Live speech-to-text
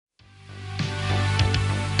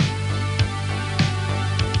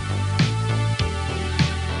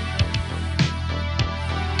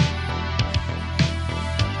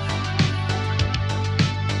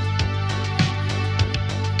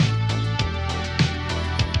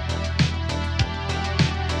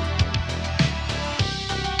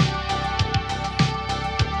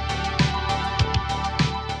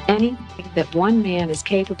Anything that one man is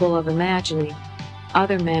capable of imagining,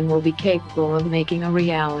 other men will be capable of making a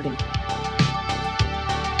reality.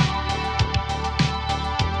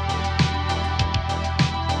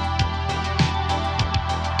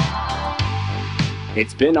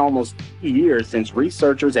 It's been almost 2 years since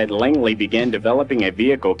researchers at Langley began developing a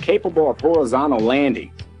vehicle capable of horizontal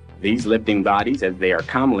landing. These lifting bodies, as they are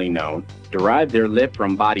commonly known, derive their lift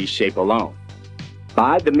from body shape alone.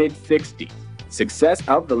 By the mid-60s, success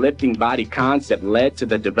of the lifting body concept led to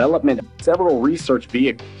the development of several research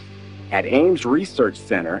vehicles. At Ames Research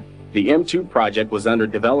Center, the M2 project was under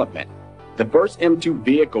development. The first M2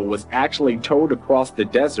 vehicle was actually towed across the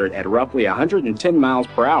desert at roughly 110 miles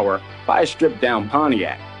per hour by a stripped-down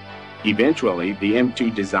Pontiac. Eventually, the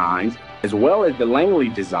M2 designs, as well as the Langley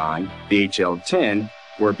design, the HL-10,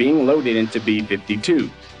 were being loaded into B-52s,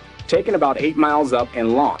 taken about 8 miles up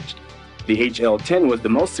and launched. The HL-10 was the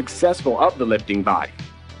most successful of the lifting bodies.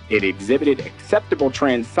 It exhibited acceptable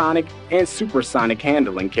transonic and supersonic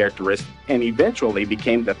handling characteristics and eventually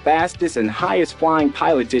became the fastest and highest flying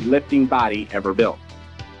piloted lifting body ever built.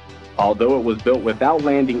 Although it was built without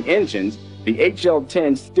landing engines, the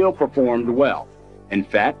HL-10 still performed well. In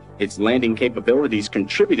fact, its landing capabilities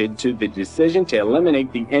contributed to the decision to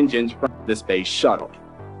eliminate the engines from the space shuttle.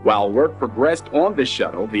 While work progressed on the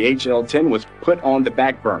shuttle, the HL-10 was put on the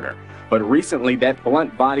back burner. But recently, that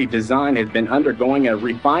blunt body design has been undergoing a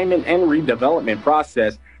refinement and redevelopment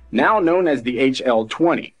process now known as the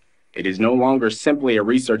HL-20. It is no longer simply a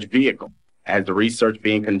research vehicle, as the research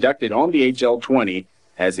being conducted on the HL-20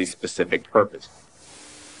 has a specific purpose.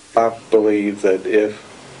 I believe that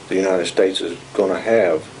if the United States is going to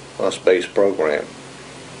have a space program,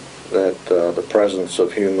 that the presence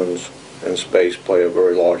of humans in space play a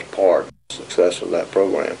very large part in the success of that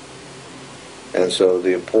program. And so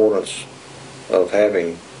the importance of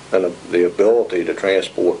having the ability to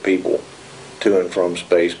transport people to and from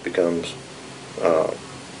space becomes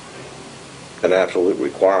an absolute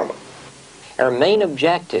requirement. Our main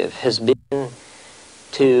objective has been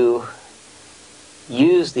to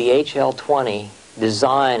use the HL-20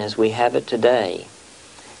 design as we have it today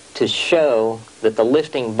to show that the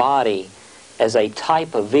lifting body as a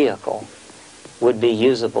type of vehicle would be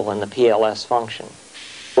usable in the PLS function.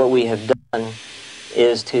 What we have done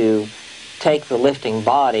is to take the lifting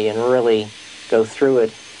body and really go through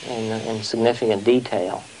it in significant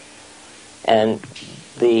detail. And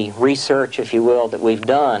the research, if you will, that we've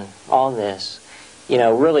done on this,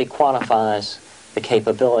 really quantifies the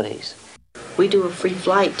capabilities. We do a free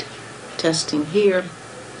flight testing here.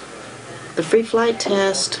 The free flight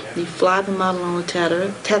test, you fly the model on a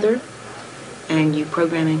tether, and you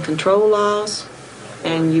program in control laws,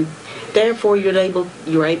 and therefore you're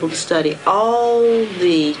able to study all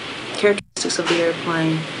the characteristics of the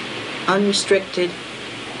airplane unrestricted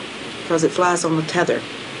because it flies on the tether.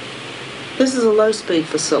 This is a low-speed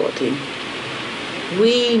facility.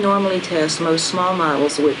 We normally test most small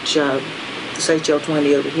models, which this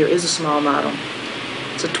HL-20 over here is a small model.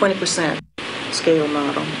 It's a 20% scale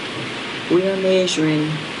model. We are measuring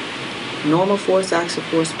normal force, axial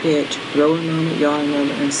force, pitch, rolling moment, yawing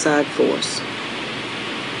moment, and side force,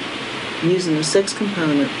 using a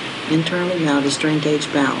 6-component internally mounted strain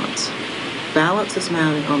gauge balance. Balance is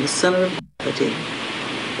mounted on the center of gravity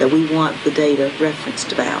that we want the data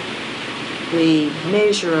referenced about. We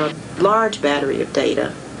measure a large battery of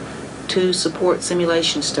data to support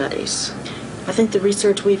simulation studies. I think the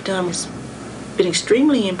research we've done has been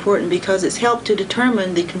extremely important because it's helped to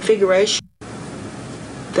determine the configuration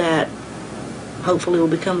that hopefully will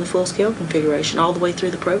become the full-scale configuration all the way through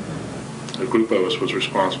the program. A group of us was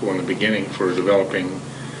responsible in the beginning for developing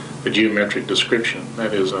the geometric description,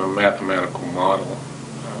 that is a mathematical model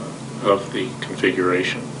of the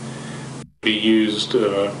configuration. Be used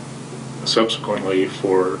subsequently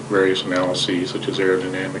for various analyses such as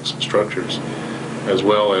aerodynamics and structures, as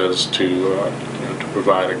well as to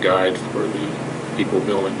provide a guide for the people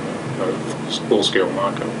building a full-scale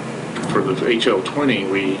mock-up. For the HL-20,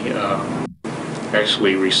 we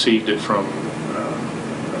actually received it from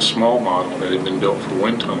a small model that had been built for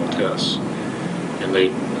wind tunnel tests, and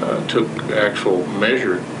they took actual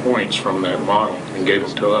measured points from that model and gave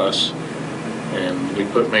them to us, and we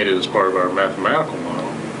made it as part of our mathematical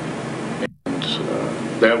model. And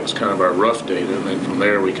that was kind of our rough data, and then from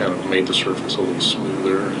there we kind of made the surface a little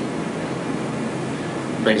smoother and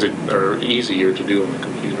things that are easier to do on the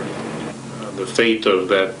computer. The fate of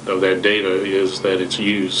that data is that it's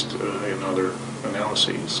used in other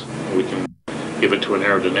analyses. We can give it to an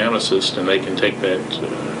aerodynamicist, and they can take that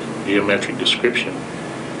geometric description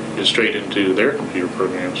straight into their computer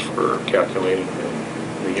programs for calculating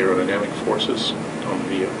the aerodynamic forces from the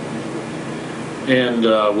vehicle.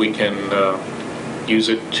 And we can use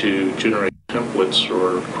it to generate templates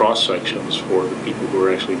or cross-sections for the people who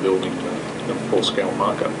are actually building the full-scale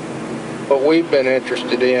mock-up. What we've been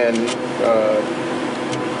interested in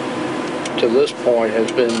to this point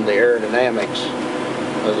has been the aerodynamics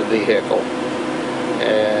of the vehicle.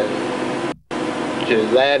 And to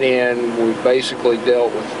that end, we've basically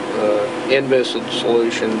dealt with envisaged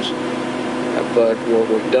solutions, but what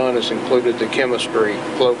we've done is included the chemistry,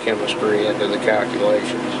 flow chemistry, into the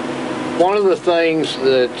calculations. One of the things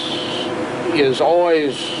that is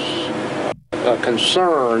always a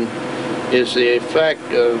concern is the effect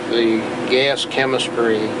of the gas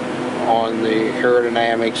chemistry on the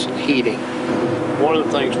aerodynamics and heating. One of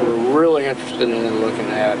the things we're really interested in looking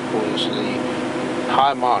at was the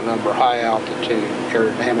high Mach number, high altitude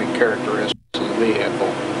aerodynamic characteristics of the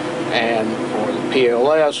vehicle. And for the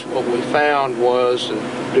PLS, what we found was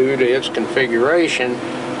that due to its configuration,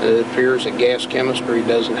 it appears that gas chemistry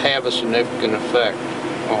doesn't have a significant effect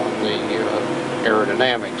on the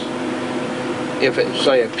aerodynamics. If it's,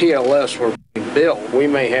 say, a PLS were being built, we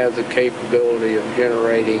may have the capability of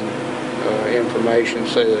generating information,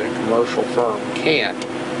 say, that a commercial firm can't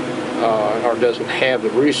or doesn't have the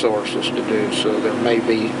resources to do. So there may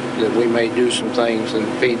be that we may do some things and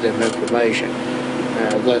feed them information.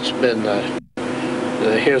 That's been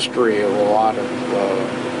the history of a lot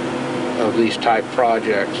of these type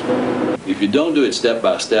projects. If you don't do it step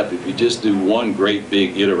by step, if you just do one great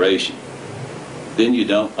big iteration, then you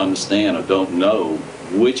don't understand or don't know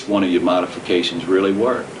which one of your modifications really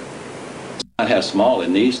worked. It's not how small it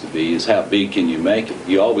needs to be, it's how big can you make it.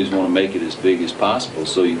 You always want to make it as big as possible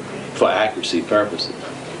for accuracy purposes.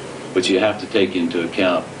 But you have to take into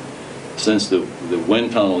account, since the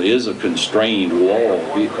wind tunnel is a constrained wall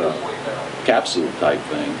capsule type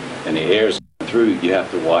thing, and the air is going through, you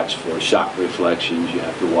have to watch for shock reflections, you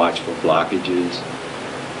have to watch for blockages.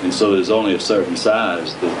 And so there's only a certain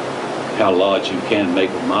size that how large you can make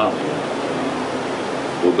a model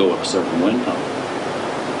will go in a certain wind tunnel.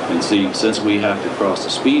 And see, since we have to cross the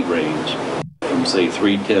speed range from, say,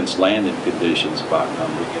 3/10 landing conditions, Mach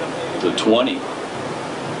number, to 20,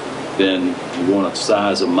 then you want to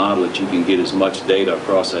size a model that you can get as much data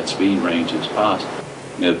across that speed range as possible.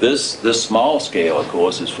 Now, this small scale, of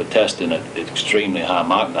course, is for testing at extremely high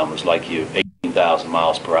Mach numbers, like your 18,000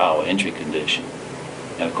 miles per hour entry condition.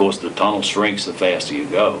 And of course, the tunnel shrinks the faster you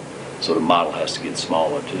go, so the model has to get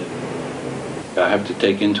smaller too. I have to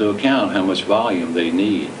take into account how much volume they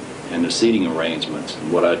need and the seating arrangements.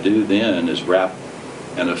 And what I do then is wrap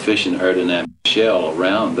an efficient aerodynamic shell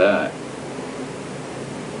around that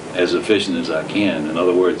as efficient as I can. In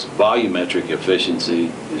other words, volumetric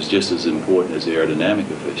efficiency is just as important as aerodynamic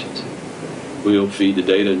efficiency. We'll feed the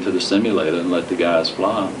data into the simulator and let the guys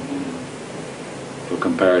fly for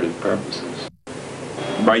comparative purposes.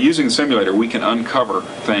 By using the simulator, we can uncover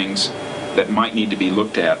things that might need to be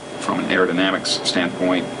looked at from an aerodynamics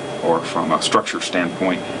standpoint or from a structure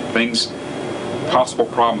standpoint, possible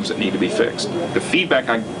problems that need to be fixed. The feedback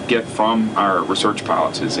I get from our research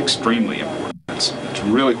pilots is extremely important. It's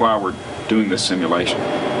really why we're doing this simulation.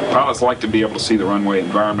 Pilots like to be able to see the runway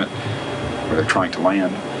environment where they're trying to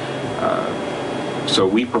land. So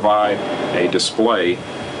we provide a display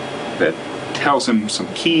that tells them some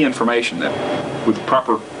key information that with the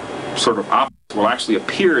proper sort of optics will actually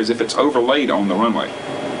appear as if it's overlaid on the runway.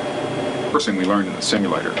 First thing we learned in the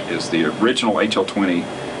simulator is the original HL-20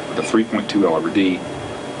 with a 3.2 L over D,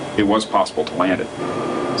 it was possible to land it.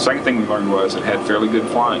 The second thing we learned was it had fairly good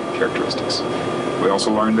flying characteristics. We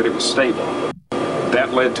also learned that it was stable.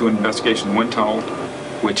 That led to an investigation of the wind tunnel,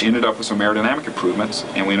 which ended up with some aerodynamic improvements,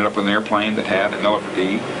 and we ended up with an airplane that had an L over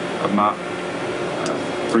D of not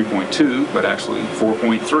 3.2, but actually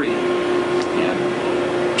 4.3.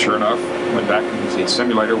 And sure enough, went back into the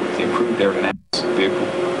simulator with the improved aerodynamics. The vehicle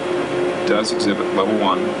does exhibit level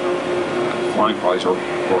 1 flying qualities, or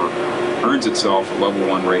earns itself a level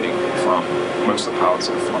 1 rating from most of the pilots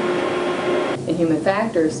that have flown. In human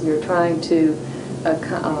factors, you're trying to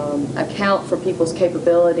account for people's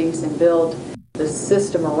capabilities and build the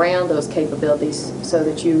system around those capabilities so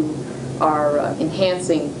that you are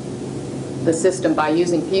enhancing the system by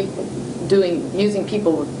using people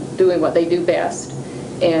doing what they do best,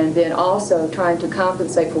 and then also trying to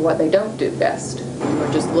compensate for what they don't do best.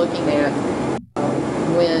 We're just looking at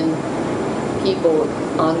when people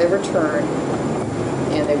on their return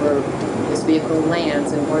and this vehicle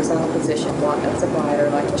lands in horizontal position, that's a glider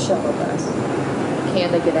like a shuttle bus.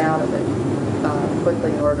 Can they get out of it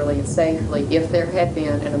quickly and orderly and safely if there had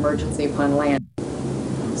been an emergency upon landing?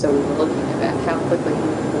 So we were looking at how quickly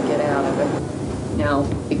people could get out of it. Now,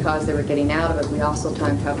 because they were getting out of it, we also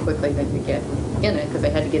timed how quickly they could get in it, because they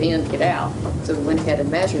had to get in to get out. So we went ahead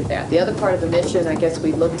and measured that. The other part of the mission, I guess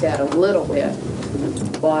we looked at a little bit,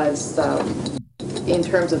 was in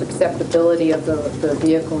terms of acceptability of the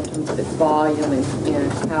vehicle, in terms of its volume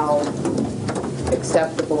and how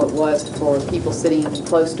acceptable it was for people sitting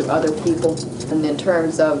close to other people. And in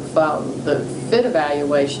terms of the fit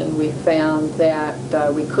evaluation, we found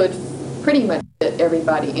that we could pretty much fit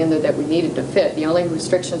everybody in there that we needed to fit. The only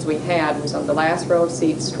restrictions we had was on the last row of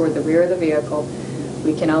seats toward the rear of the vehicle.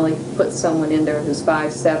 We can only put someone in there who's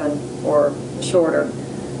 5'7" or shorter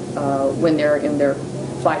when they're in their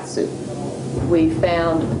flight suit. We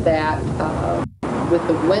found that with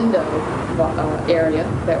the window area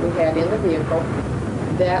that we had in the vehicle,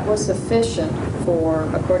 that was sufficient for,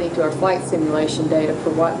 according to our flight simulation data,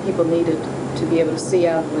 for what people needed to be able to see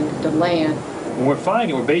out of the window to land. When we're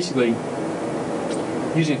finding, we're basically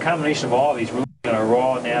using a combination of all of these. We're looking at our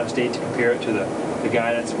raw nav state to compare it to the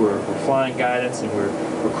guidance. We're flying guidance, and we're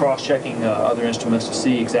cross-checking other instruments to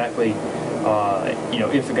see exactly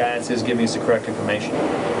if the guidance is giving us the correct information.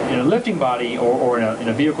 In a lifting body or in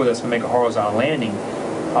a vehicle that's going to make a horizontal landing,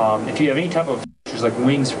 if you have any type of features like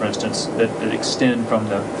wings, for instance, that extend from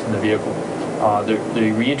the vehicle,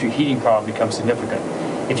 the re-entry heating problem becomes significant.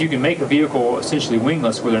 If you can make a vehicle essentially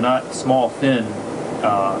wingless, where they're not small, thin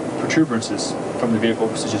protuberances from the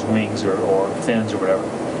vehicle, such as wings or fins or whatever,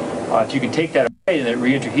 if you can take that away, then the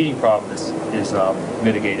re-entry heating problem is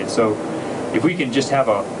mitigated. So if we can just have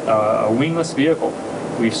a wingless vehicle,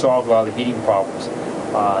 we've solved a lot of the heating problems.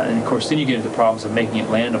 And of course, then you get into the problems of making it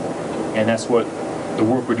landable. And that's what the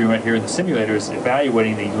work we're doing right here in the simulator is,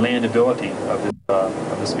 evaluating the landability of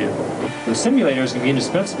this vehicle. The simulator is going to be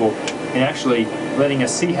indispensable in actually letting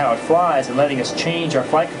us see how it flies and letting us change our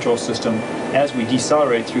flight control system as we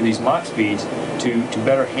decelerate through these Mach speeds to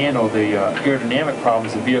better handle the aerodynamic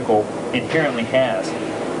problems the vehicle inherently has.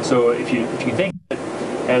 So if you think of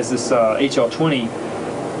it as this HL-20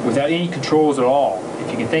 without any controls at all,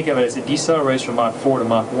 if you can think of it as it decelerates from Mach 4 to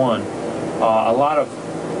Mach 1, a lot of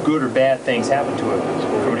good or bad things happen to it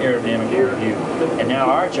from an aerodynamic point of view. And now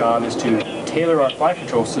our job is to tailor our flight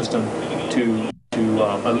control system to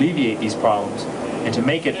alleviate these problems and to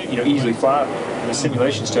make it easily flyable. The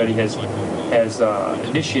simulation study has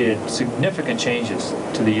initiated significant changes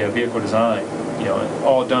to the vehicle design,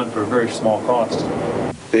 all done for a very small cost.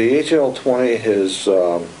 The HL-20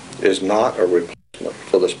 is not a replacement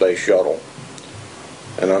for the space shuttle.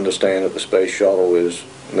 And understand that the space shuttle is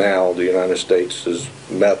now the United States'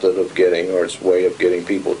 method of getting, or its way of getting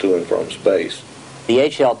people to and from space. The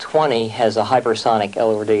HL-20 has a hypersonic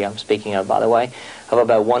LRD, I'm speaking of, by the way, of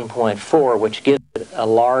about 1.4, which gives it a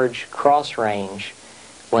large cross range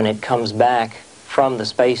when it comes back from the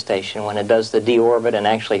space station. When it does the deorbit and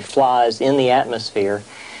actually flies in the atmosphere,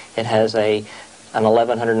 it has an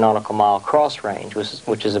 1,100 nautical mile cross range,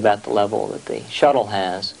 which is about the level that the shuttle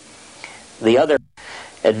has. The other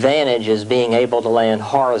advantage is being able to land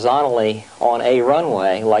horizontally on a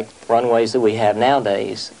runway, like runways that we have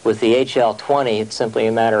nowadays. With the HL-20, it's simply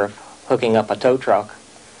a matter of hooking up a tow truck,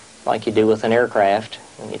 like you do with an aircraft,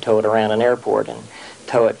 and you tow it around an airport and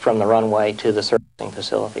tow it from the runway to the servicing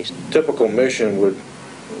facilities. Typical mission would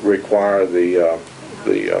require the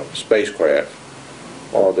spacecraft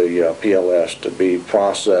or the PLS to be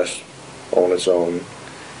processed on its own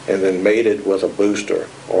and then mated with a booster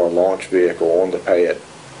or a launch vehicle on the pad.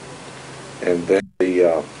 And then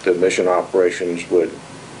the mission operations would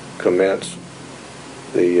commence.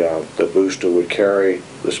 The booster would carry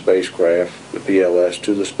the spacecraft, the PLS,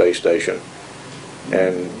 to the space station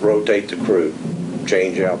and rotate the crew,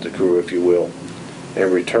 change out the crew, if you will,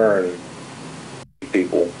 and return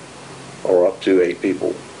people, or up to 8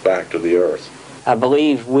 people, back to the Earth. I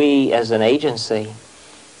believe we, as an agency,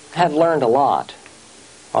 have learned a lot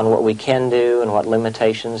on what we can do and what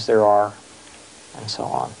limitations there are, and so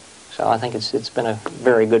on. So I think it's been a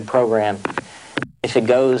very good program. If it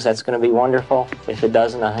goes, that's going to be wonderful. If it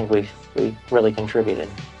doesn't, I think we've really contributed.